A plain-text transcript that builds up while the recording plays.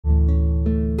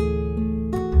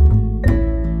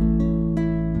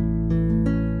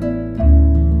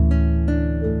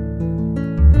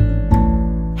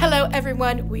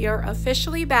everyone. We are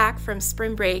officially back from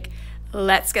spring break.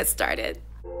 Let's get started.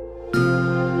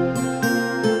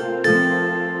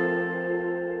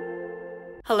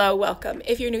 Hello, welcome.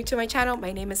 If you're new to my channel,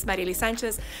 my name is Marily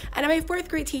Sanchez and I'm a fourth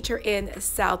grade teacher in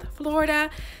South Florida.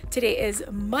 Today is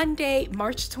Monday,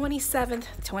 March 27th,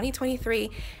 2023,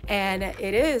 and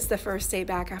it is the first day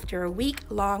back after a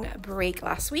week-long break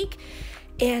last week.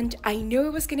 And I knew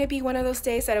it was going to be one of those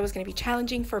days that it was going to be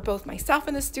challenging for both myself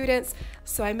and the students.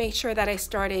 So I made sure that I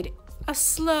started a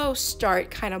slow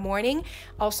start kind of morning,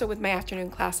 also with my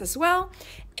afternoon class as well.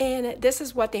 And this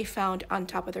is what they found on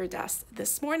top of their desks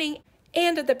this morning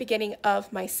and at the beginning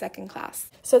of my second class.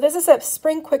 So this is a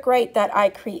spring quick write that I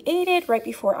created right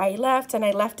before I left, and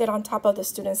I left it on top of the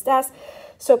student's desk.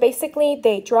 So basically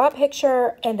they draw a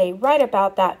picture and they write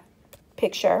about that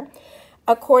picture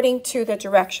according to the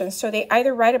directions. So they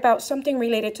either write about something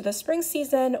related to the spring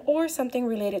season or something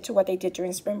related to what they did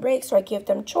during spring break. So I give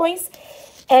them choice.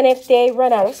 And if they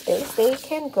run out of space, they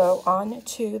can go on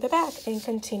to the back and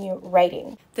continue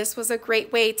writing. This was a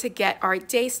great way to get our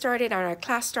day started, our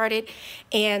class started.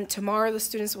 And tomorrow the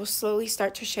students will slowly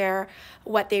start to share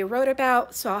what they wrote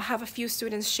about. So I'll have a few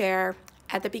students share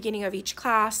at the beginning of each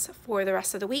class for the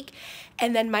rest of the week.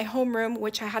 And then my homeroom,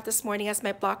 which I had this morning as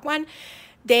my block one,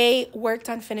 they worked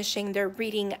on finishing their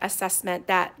reading assessment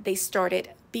that they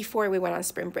started before we went on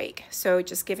spring break. So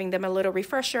just giving them a little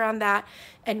refresher on that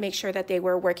and make sure that they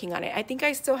were working on it. I think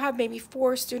I still have maybe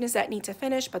 4 students that need to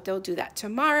finish, but they'll do that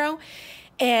tomorrow.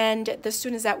 And the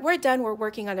students that were done were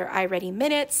working on their iReady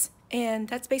minutes. And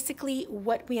that's basically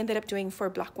what we ended up doing for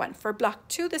block 1. For block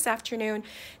 2 this afternoon,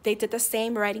 they did the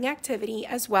same writing activity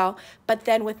as well. But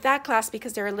then with that class,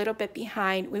 because they're a little bit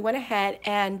behind, we went ahead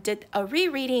and did a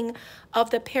rereading of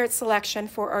the paired selection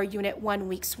for our Unit 1,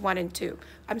 Weeks 1 and 2.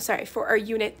 I'm sorry, for our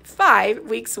Unit 5,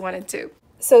 Weeks 1 and 2.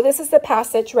 So this is the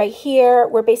passage right here.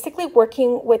 We're basically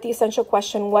working with the essential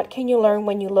question, what can you learn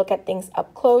when you look at things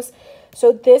up close?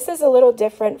 So this is a little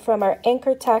different from our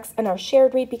anchor text and our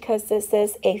shared read because this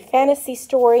is a fantasy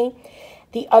story.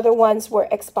 The other ones were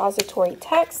expository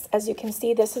text. As you can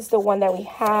see, this is the one that we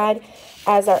had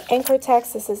as our anchor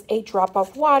text. This is A Drop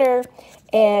of Water.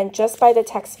 And just by the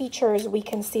text features, we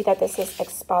can see that this is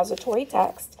expository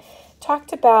text.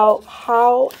 Talked about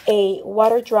how a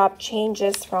water drop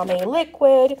changes from a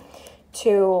liquid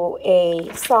to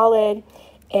a solid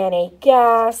and a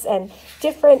gas, and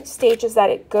different stages that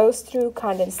it goes through: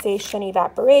 condensation,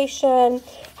 evaporation,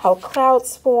 how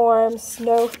clouds form,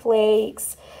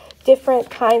 snowflakes, different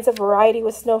kinds of variety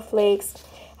with snowflakes,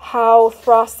 how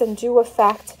frost and dew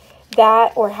affect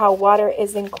that, or how water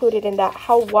is included in that,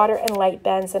 how water and light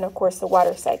bends, and of course the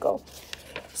water cycle.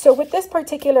 So with this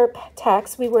particular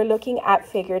text, we were looking at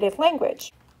figurative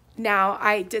language. Now,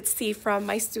 I did see from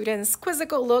my students'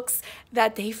 quizzical looks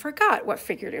that they forgot what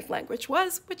figurative language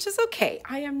was, which is okay.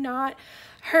 I am not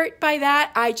hurt by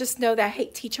that. I just know that, hey,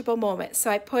 teachable moment. So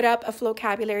I put up a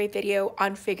vocabulary video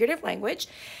on figurative language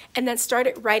and then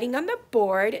started writing on the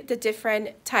board the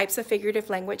different types of figurative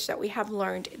language that we have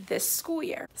learned this school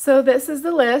year. So this is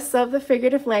the list of the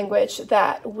figurative language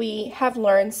that we have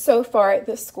learned so far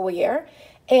this school year.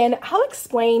 And I'll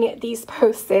explain these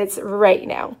post-its right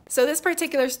now. So this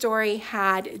particular story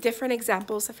had different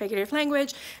examples of figurative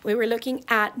language. We were looking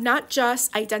at not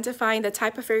just identifying the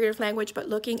type of figurative language, but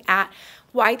looking at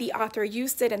why the author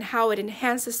used it and how it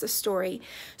enhances the story.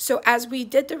 So as we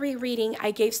did the rereading,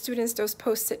 I gave students those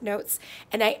post-it notes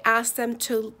and I asked them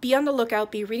to be on the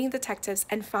lookout, be reading detectives,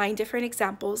 and find different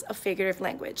examples of figurative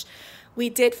language. We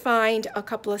did find a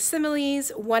couple of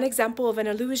similes, one example of an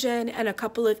allusion, and a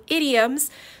couple of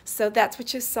idioms. So that's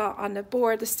what you saw on the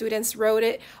board. The students wrote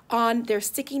it on their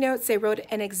sticky notes. They wrote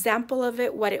an example of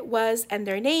it, what it was, and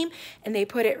their name, and they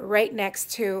put it right next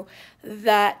to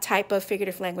that type of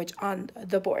figurative language on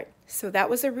the board. So that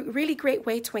was a really great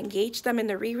way to engage them in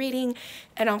the rereading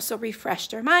and also refresh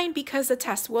their mind, because the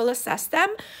test will assess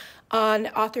them on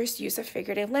authors' use of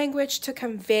figurative language to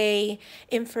convey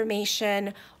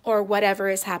information or whatever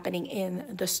is happening in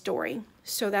the story.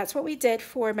 So that's what we did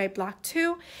for my block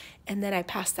 2, and then I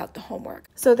passed out the homework.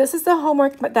 So this is the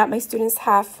homework that my students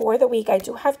have for the week. I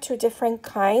do have 2 different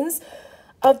kinds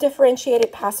of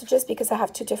differentiated passages because I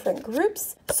have 2 different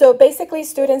groups. So basically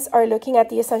students are looking at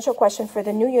the essential question for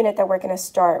the new unit that we're going to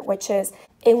start, which is,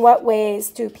 in what ways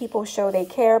do people show they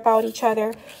care about each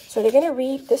other? So they're going to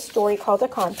read this story called The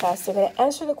Contest. They're going to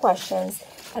answer the questions,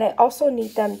 and I also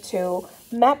need them to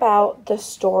map out the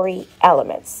story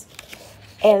elements.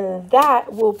 And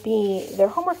that will be their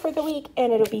homework for the week,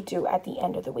 and it'll be due at the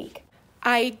end of the week.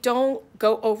 I don't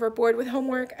go overboard with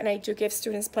homework, and I do give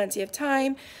students plenty of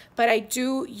time, but I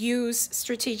do use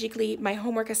strategically my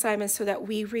homework assignments so that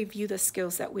we review the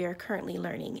skills that we are currently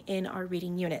learning in our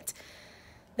reading unit.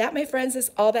 That, my friends,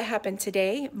 is all that happened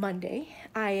today, Monday.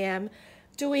 I am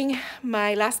doing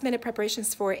my last minute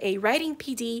preparations for a writing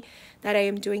PD that I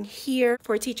am doing here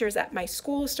for teachers at my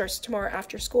school. Starts tomorrow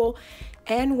after school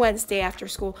and Wednesday after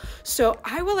school. So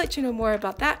I will let you know more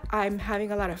about that. I'm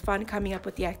having a lot of fun coming up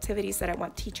with the activities that I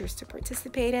want teachers to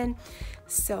participate in.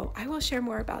 So I will share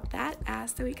more about that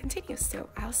as the week continues. So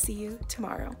I'll see you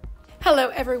tomorrow. Hello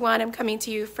everyone, I'm coming to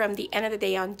you from the end of the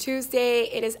day on Tuesday.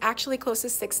 It is actually close to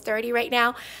 6:30 right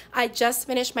now. I just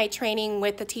finished my training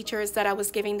with the teachers that I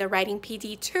was giving the writing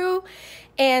PD to,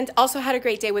 and also had a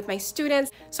great day with my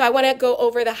students. So I want to go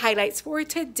over the highlights for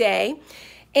today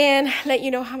and let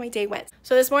you know how my day went.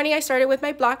 So this morning I started with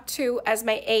my block 2 as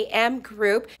my AM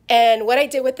group, and what I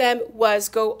did with them was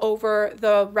go over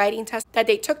the writing test that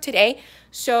they took today.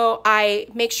 So I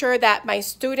make sure that my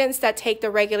students that take the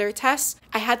regular tests,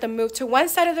 I had them move to one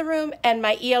side of the room, and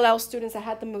my ELL students, I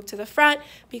had them move to the front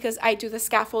because I do the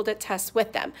scaffolded test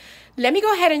with them. Let me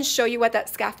go ahead and show you what that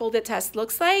scaffolded test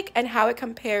looks like and how it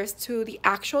compares to the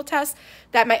actual test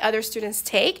that my other students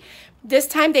take. This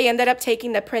time they ended up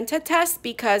taking the printed test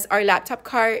because our laptop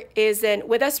cart isn't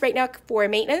with us right now for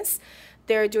maintenance.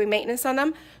 They're doing maintenance on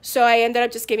them. So I ended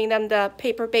up just giving them the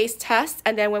paper-based test,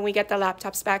 and then when we get the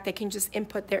laptops back, they can just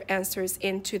input their answers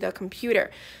into the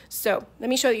computer. So let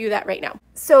me show you that right now.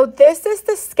 So this is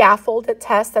the scaffolded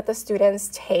test that the students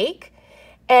take.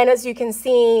 And as you can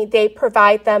see, they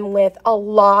provide them with a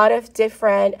lot of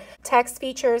different text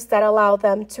features that allow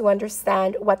them to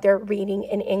understand what they're reading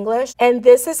in English. And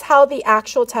this is how the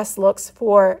actual test looks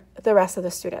for the rest of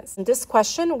the students. And this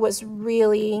question was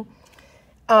really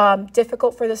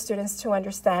difficult for the students to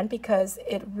understand because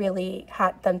it really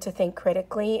had them to think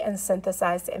critically and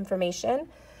synthesize the information.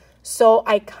 So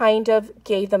I kind of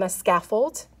gave them a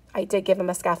scaffold. I did give them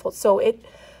a scaffold. So it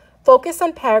focused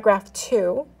on paragraph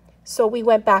 2. So we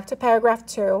went back to paragraph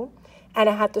 2, and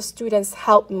I had the students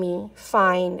help me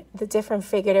find the different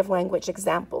figurative language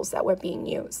examples that were being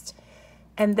used.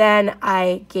 And then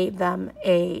I gave them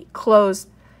a closed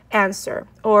answer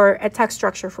or a text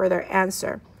structure for their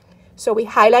answer. So we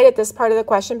highlighted this part of the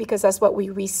question because that's what we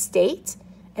restate,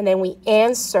 and then we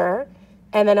answer.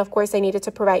 And then, of course, I needed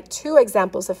to provide 2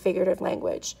 examples of figurative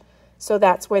language. So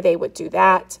that's where they would do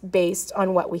that based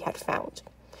on what we had found.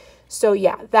 So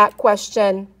yeah, that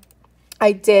question,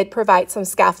 I did provide some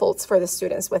scaffolds for the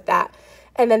students with that.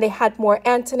 And then they had more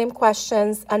antonym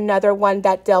questions, another one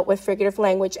that dealt with figurative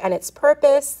language and its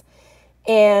purpose,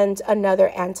 and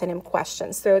another antonym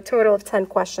question. So a total of 10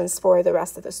 questions for the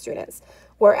rest of the students,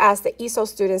 whereas the ESOL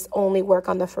students only work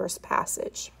on the first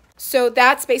passage. So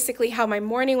that's basically how my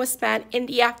morning was spent. In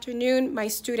the afternoon, my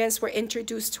students were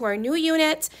introduced to our new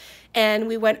unit, and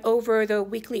we went over the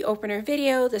weekly opener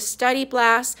video, the study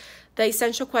blast. The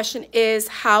essential question is,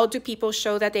 how do people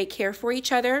show that they care for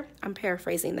each other? I'm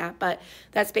paraphrasing that, but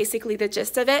that's basically the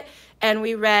gist of it. And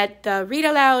we read the read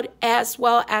aloud as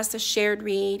well as the shared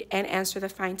read and answer the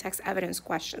fine text evidence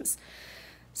questions.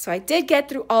 So I did get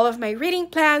through all of my reading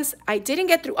plans. I didn't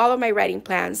get through all of my writing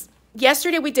plans.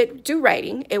 Yesterday we did do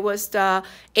writing. It was the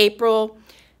April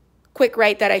quick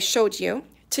write that I showed you.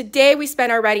 Today we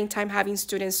spent our writing time having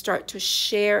students start to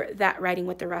share that writing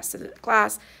with the rest of the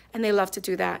class, and they love to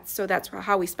do that. So that's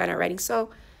how we spent our writing.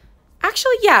 So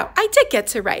actually, yeah, I did get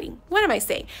to writing. What am I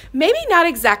saying? Maybe not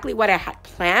exactly what I had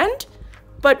planned,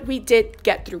 but we did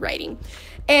get through writing.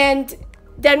 And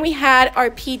then we had our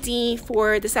PD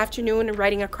for this afternoon,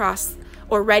 writing across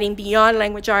or writing beyond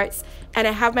language arts. And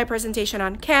I have my presentation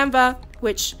on Canva,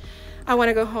 which I want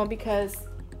to go home because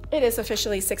it is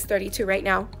officially 6:32 right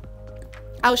now.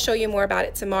 I'll show you more about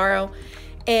it tomorrow.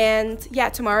 And yeah,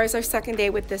 tomorrow is our second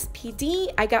day with this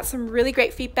PD. I got some really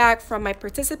great feedback from my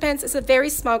participants. It's a very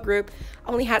small group.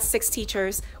 I only had 6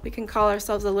 teachers. We can call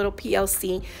ourselves a little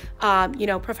PLC,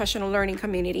 professional learning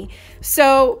community.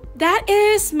 So that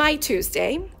is my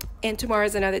Tuesday, and tomorrow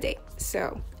is another day.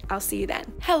 So I'll see you then.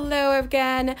 Hello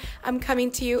again. I'm coming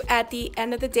to you at the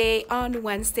end of the day on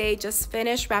Wednesday. Just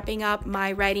finished wrapping up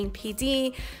my writing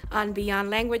PD on Beyond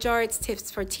Language Arts,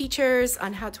 tips for teachers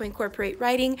on how to incorporate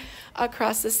writing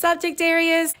across the subject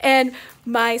areas. And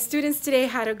my students today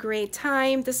had a great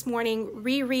time this morning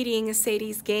rereading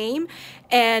Sadie's Game.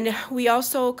 And we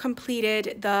also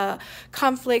completed the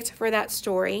conflict for that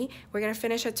story. We're gonna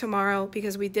finish it tomorrow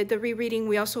because we did the rereading.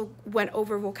 We also went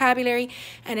over vocabulary,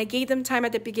 and I gave them time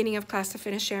at the beginning of class to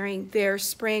finish sharing their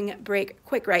spring break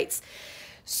quick writes.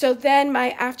 So then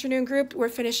my afternoon group were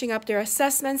finishing up their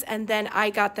assessments, and then I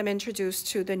got them introduced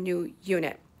to the new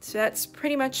unit. So that's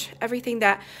pretty much everything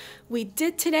that we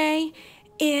did today,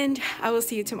 and I will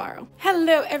see you tomorrow.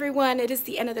 Hello everyone, it is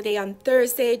the end of the day on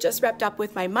Thursday. Just wrapped up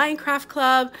with my Minecraft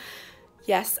club.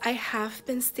 Yes, I have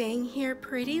been staying here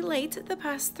pretty late the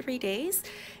past 3 days,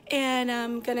 and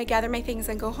I'm gonna gather my things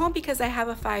and go home because I have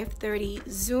a 5:30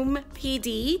 Zoom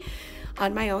PD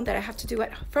on my own that I have to do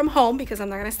it from home because I'm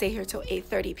not gonna stay here till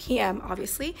 8:30 p.m.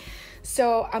 obviously.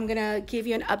 So I'm gonna give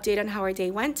you an update on how our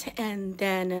day went and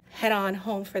then head on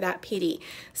home for that PD.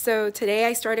 So today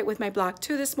I started with my block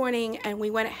 2 this morning, and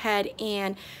we went ahead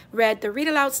and read the read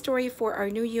aloud story for our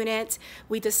new unit.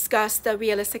 We discussed the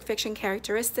realistic fiction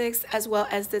characteristics, as well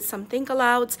as did some think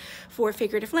alouds for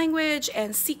figurative language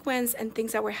and sequence and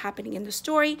things that were happening in the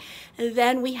story. And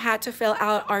then we had to fill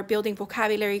out our building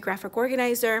vocabulary graphic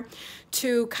organizer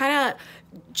to kind of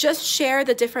just share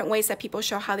the different ways that people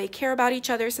show how they care about each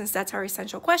other, since that's our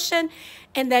essential question.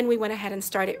 And then we went ahead and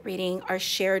started reading our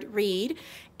shared read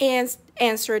and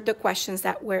answered the questions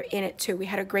that were in it too. We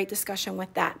had a great discussion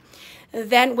with that.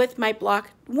 Then with my block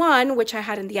 1, which I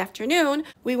had in the afternoon,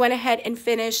 we went ahead and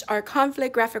finished our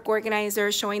conflict graphic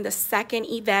organizer showing the second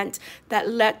event that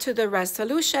led to the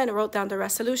resolution, wrote down the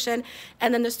resolution,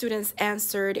 and then the students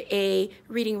answered a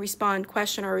reading respond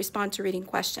question or respond to reading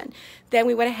question. Then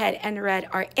we went ahead and read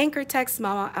our anchor text,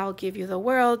 Mama, I'll Give You the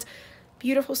World.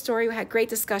 Beautiful story. We had great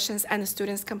discussions, and the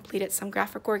students completed some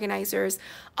graphic organizers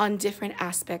on different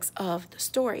aspects of the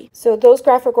story. So those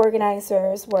graphic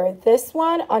organizers were this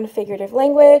one on figurative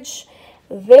language,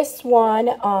 this one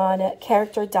on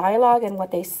character dialogue and what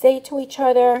they say to each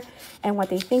other and what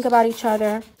they think about each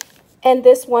other, and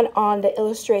this one on the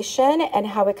illustration and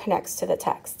how it connects to the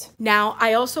text. Now,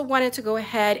 I also wanted to go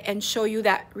ahead and show you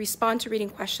that respond to reading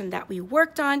question that we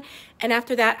worked on. And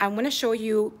after that, I'm gonna show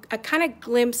you a kind of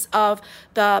glimpse of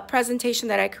the presentation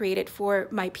that I created for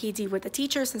my PD with the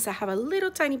teacher, since I have a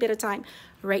little tiny bit of time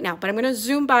right now, but I'm gonna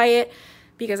zoom by it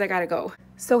because I gotta go.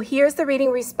 So here's the reading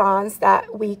response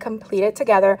that we completed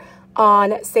together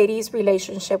on Sadie's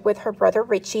relationship with her brother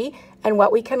Richie and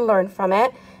what we can learn from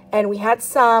it. And we had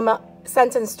some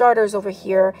sentence starters over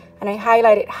here, and I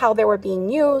highlighted how they were being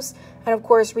used, and of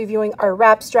course reviewing our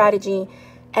wrap strategy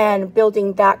and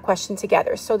building that question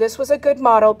together. So this was a good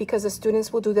model because the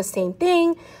students will do the same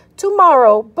thing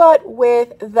tomorrow, but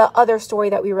with the other story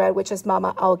that we read, which is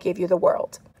Mama, I'll Give You the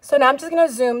World. So now I'm just going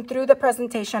to zoom through the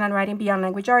presentation on Writing Beyond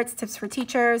Language Arts, Tips for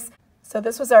Teachers. So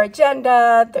this was our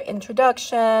agenda, the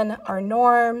introduction, our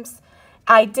norms.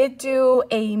 I did do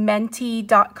a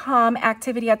Menti.com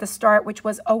activity at the start, which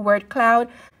was a word cloud,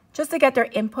 just to get their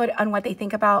input on what they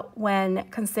think about when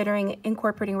considering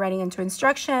incorporating writing into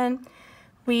instruction.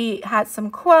 We had some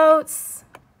quotes,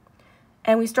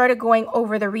 and we started going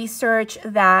over the research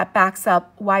that backs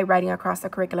up why writing across the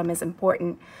curriculum is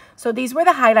important. So these were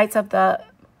the highlights of the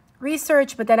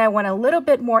research, but then I went a little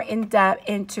bit more in depth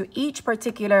into each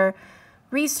particular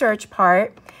research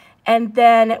part. And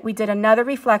then we did another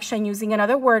reflection using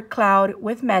another word cloud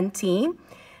with Menti,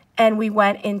 and we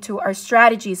went into our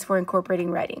strategies for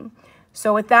incorporating writing.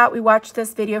 So with that, we watched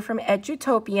this video from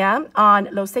Edutopia on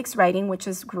low stakes writing, which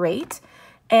is great,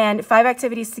 and 5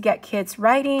 activities to get kids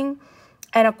writing,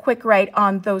 and a quick write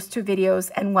on those 2 videos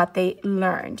and what they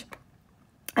learned.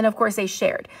 And of course, they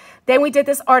shared. Then we did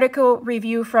this article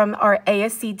review from our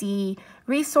ASCD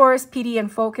resource, PD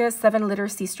and Focus, 7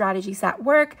 literacy strategies at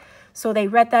work. So they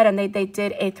read that, and they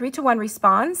did a 3-to-1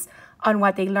 response on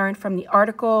what they learned from the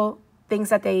article, things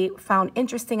that they found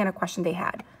interesting, and a question they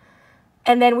had.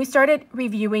 And then we started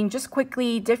reviewing just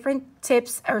quickly different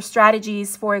tips or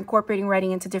strategies for incorporating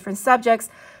writing into different subjects.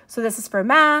 So this is for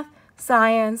math,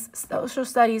 science, social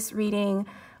studies, reading,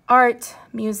 art,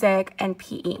 music, and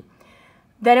PE.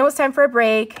 Then it was time for a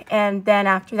break, and then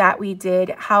after that we did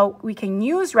how we can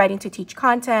use writing to teach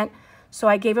content. So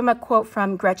I gave him a quote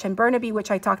from Gretchen Burnaby,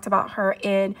 which I talked about her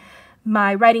in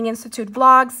my Writing Institute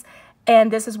vlogs.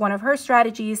 And this is one of her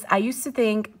strategies. I used to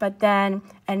think, but then,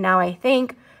 and now I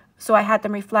think. So I had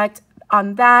them reflect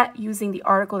on that using the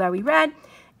article that we read.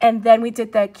 And then we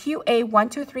did the QA 1,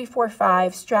 2, 3, 4,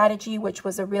 5 strategy, which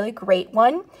was a really great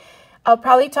one. I'll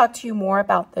probably talk to you more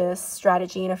about this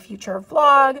strategy in a future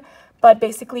vlog. But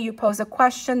basically, you pose a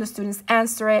question, the students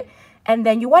answer it, and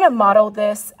then you want to model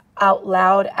this out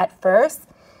loud at first.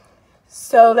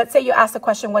 So let's say you ask the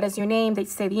question, what is your name? They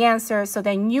say the answer. So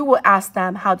then you will ask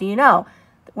them, how do you know?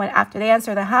 When after they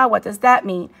answer the how, what does that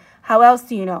mean? How else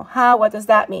do you know? How, what does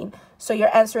that mean? So your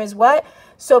answer is what?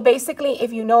 So basically,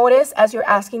 if you notice, as you're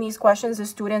asking these questions, the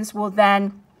students will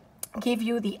then give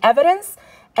you the evidence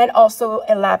and also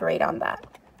elaborate on that.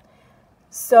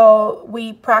 So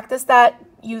we practiced that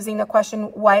using the question,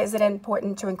 why is it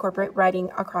important to incorporate writing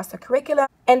across the curriculum?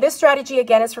 And this strategy,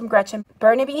 again, is from Gretchen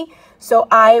Burnaby. So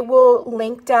I will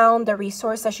link down the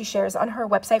resource that she shares on her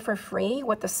website for free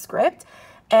with the script.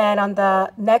 And on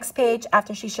the next page,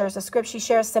 after she shares the script, she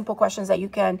shares simple questions that you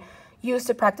can use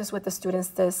to practice with the students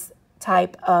this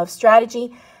type of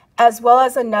strategy, as well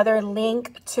as another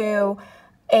link to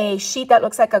a sheet that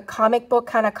looks like a comic book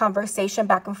kind of conversation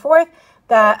back and forth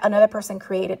that another person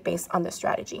created based on the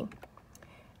strategy.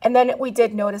 And then we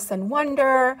did notice and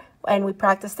wonder, and we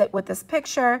practiced it with this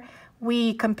picture.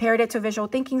 We compared it to visual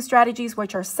thinking strategies,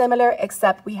 which are similar,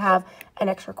 except we have an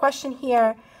extra question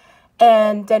here.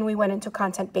 And then we went into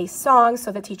content-based songs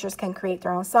so the teachers can create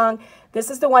their own song.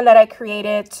 This is the one that I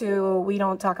created to We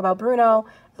Don't Talk About Bruno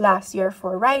last year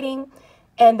for writing.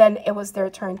 And then it was their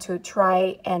turn to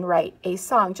try and write a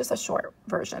song, just a short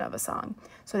version of a song,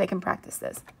 so they can practice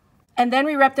this. And then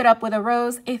we wrapped it up with a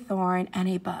rose, a thorn, and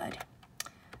a bud.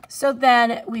 So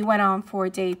then we went on for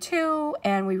day 2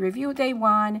 and we reviewed day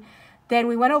 1. Then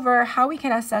we went over how we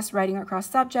can assess writing across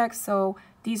subjects. So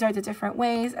these are the different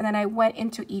ways. And then I went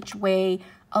into each way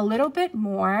a little bit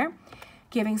more,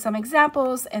 giving some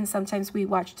examples. And sometimes we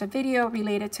watched a video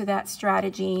related to that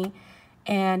strategy.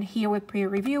 And here with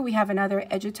pre-review, we have another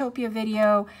Edutopia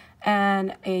video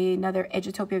and another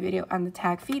Edutopia video on the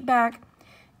tag feedback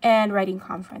and writing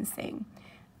conferencing.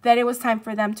 Then it was time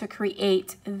for them to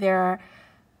create their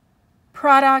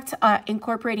product,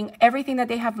 incorporating everything that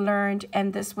they have learned,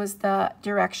 and this was the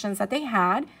directions that they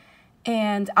had.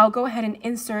 And I'll go ahead and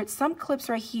insert some clips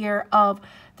right here of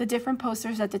the different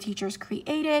posters that the teachers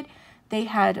created. They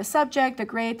had a subject, the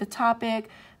grade, the topic,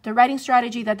 the writing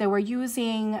strategy that they were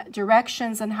using,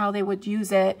 directions and how they would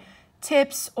use it,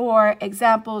 tips or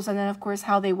examples, and then of course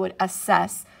how they would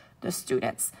assess the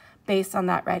students based on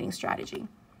that writing strategy.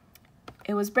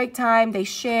 It was break time, they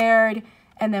shared,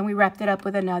 and then we wrapped it up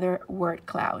with another word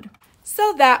cloud.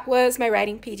 So that was my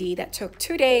writing PD that took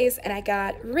 2 days, and I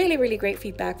got really, really great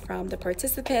feedback from the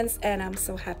participants, and I'm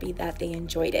so happy that they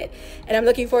enjoyed it. And I'm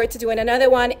looking forward to doing another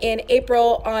one in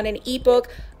April on an ebook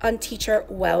on teacher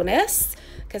wellness,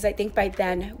 because I think by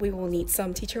then we will need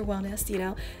some teacher wellness. You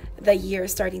know, the year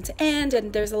is starting to end,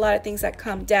 and there's a lot of things that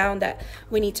come down that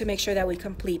we need to make sure that we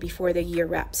complete before the year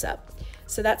wraps up.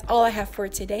 So that's all I have for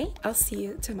today. I'll see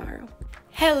you tomorrow.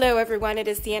 Hello everyone, it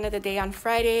is the end of the day on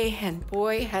Friday, and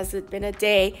boy has it been a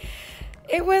day.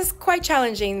 It was quite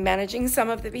challenging managing some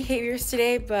of the behaviors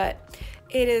today, but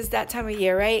it is that time of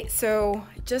year, right? So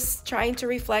just trying to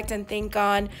reflect and think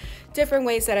on different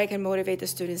ways that I can motivate the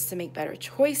students to make better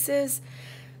choices.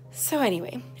 So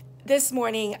anyway, this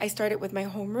morning I started with my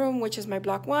homeroom, which is my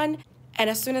block 1. And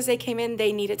as soon as they came in,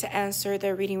 they needed to answer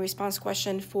the reading response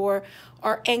question for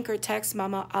our anchor text,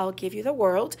 Mama, I'll Give You the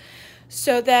World.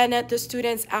 So then the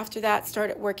students after that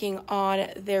started working on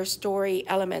their story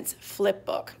elements flip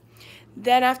book.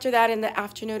 Then after that in the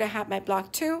afternoon, I had my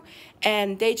block 2,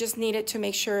 and they just needed to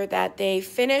make sure that they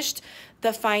finished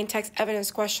the find text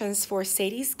evidence questions for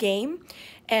Sadie's game.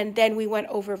 And then we went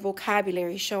over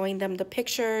vocabulary, showing them the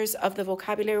pictures of the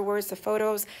vocabulary words, the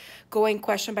photos, going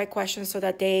question by question so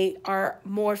that they are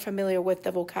more familiar with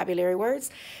the vocabulary words.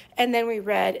 And then we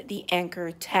read the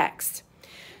anchor text.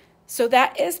 So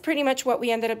that is pretty much what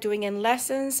we ended up doing in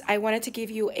lessons. I wanted to give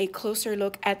you a closer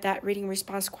look at that reading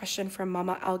response question from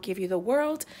Mama, I'll Give You the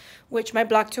World, which my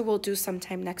block 2 will do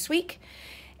sometime next week.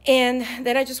 And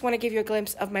then I just want to give you a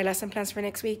glimpse of my lesson plans for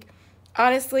next week.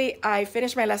 Honestly, I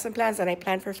finished my lesson plans and I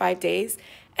planned for 5 days.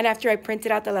 And after I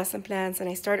printed out the lesson plans and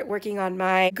I started working on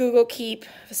my Google Keep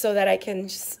so that I can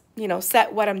just,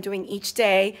 set what I'm doing each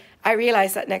day, I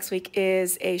realized that next week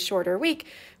is a shorter week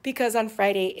because on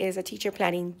Friday is a teacher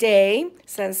planning day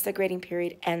since the grading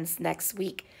period ends next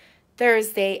week.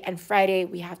 Thursday and Friday,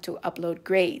 we have to upload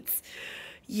grades.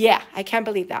 Yeah, I can't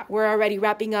believe that. We're already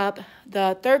wrapping up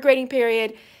the 3rd grading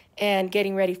period and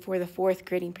getting ready for the 4th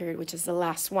grading period, which is the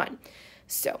last one.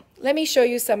 So let me show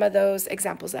you some of those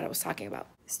examples that I was talking about.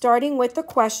 Starting with the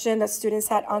question that students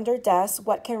had on their desk,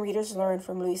 what can readers learn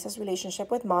from Luisa's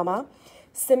relationship with Mama?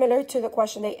 Similar to the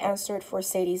question they answered for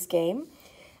Sadie's game.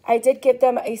 I did give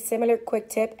them a similar quick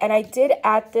tip, and I did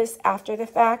add this after the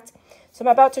fact. So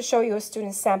I'm about to show you a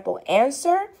student sample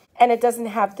answer, and it doesn't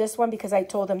have this one because I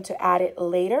told them to add it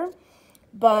later.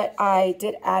 But I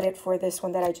did add it for this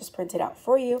one that I just printed out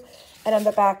for you. And on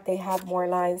the back, they have more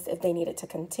lines if they needed to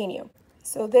continue.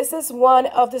 So this is one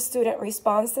of the student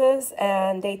responses,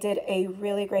 and they did a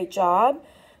really great job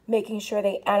making sure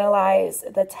they analyze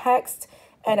the text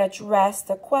and address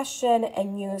the question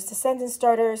and use the sentence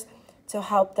starters to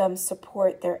help them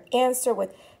support their answer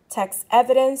with text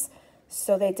evidence.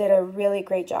 So they did a really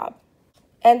great job.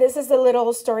 And this is the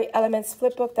little story elements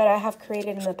flipbook that I have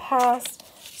created in the past.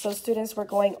 So students were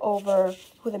going over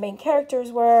who the main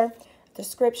characters were,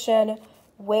 description,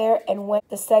 where and when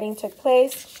the setting took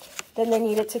place. Then they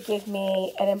needed to give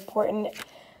me an important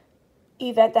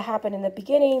event that happened in the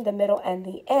beginning, the middle, and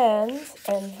the end.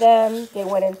 And then they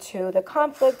went into the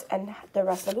conflict and the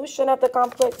resolution of the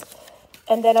conflict.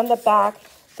 And then on the back,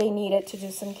 they needed to do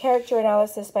some character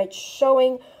analysis by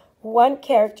showing one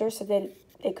character so that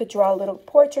they could draw a little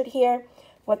portrait here,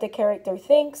 what the character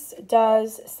thinks,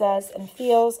 does, says, and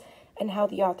feels, and how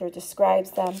the author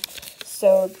describes them.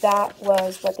 So that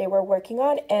was what they were working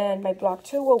on, and my block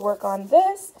 2 will work on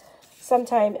this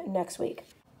sometime next week.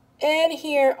 And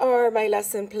here are my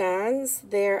lesson plans.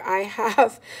 There I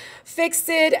have fixed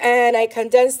it, and I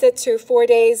condensed it to 4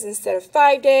 days instead of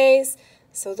 5 days.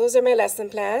 So those are my lesson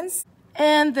plans.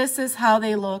 And this is how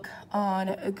they look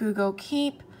on Google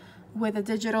Keep, with a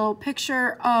digital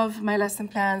picture of my lesson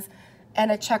plans and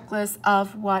a checklist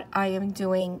of what I am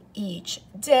doing each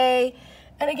day.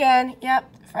 And again,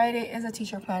 yep, Friday is a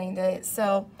teacher planning day,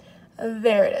 so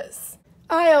there it is.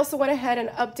 I also went ahead and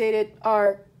updated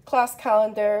our class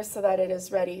calendar so that it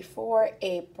is ready for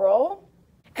April.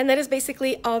 And that is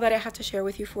basically all that I have to share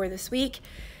with you for this week.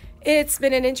 It's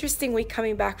been an interesting week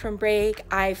coming back from break.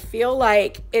 I feel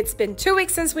like it's been 2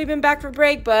 weeks since we've been back from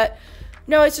break, but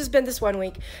no, it's just been this 1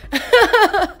 week.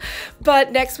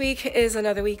 But next week is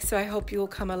another week, so I hope you will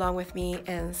come along with me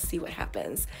and see what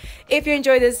happens. If you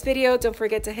enjoyed this video, don't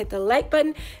forget to hit the like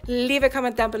button. Leave a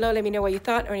comment down below. Let me know what you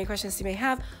thought or any questions you may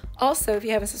have. Also, if you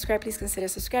haven't subscribed, please consider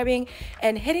subscribing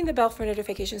and hitting the bell for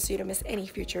notifications so you don't miss any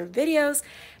future videos.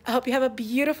 I hope you have a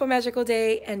beautiful, magical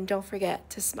day, and don't forget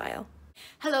to smile.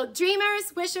 Hello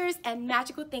dreamers, wishers, and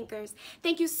magical thinkers.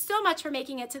 Thank you so much for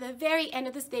making it to the very end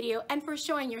of this video and for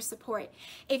showing your support.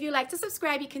 If you'd like to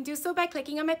subscribe, you can do so by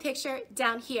clicking on my picture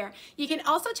down here. You can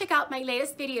also check out my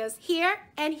latest videos here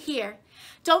and here.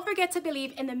 Don't forget to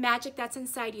believe in the magic that's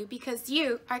inside you, because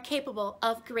you are capable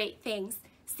of great things.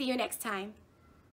 See you next time.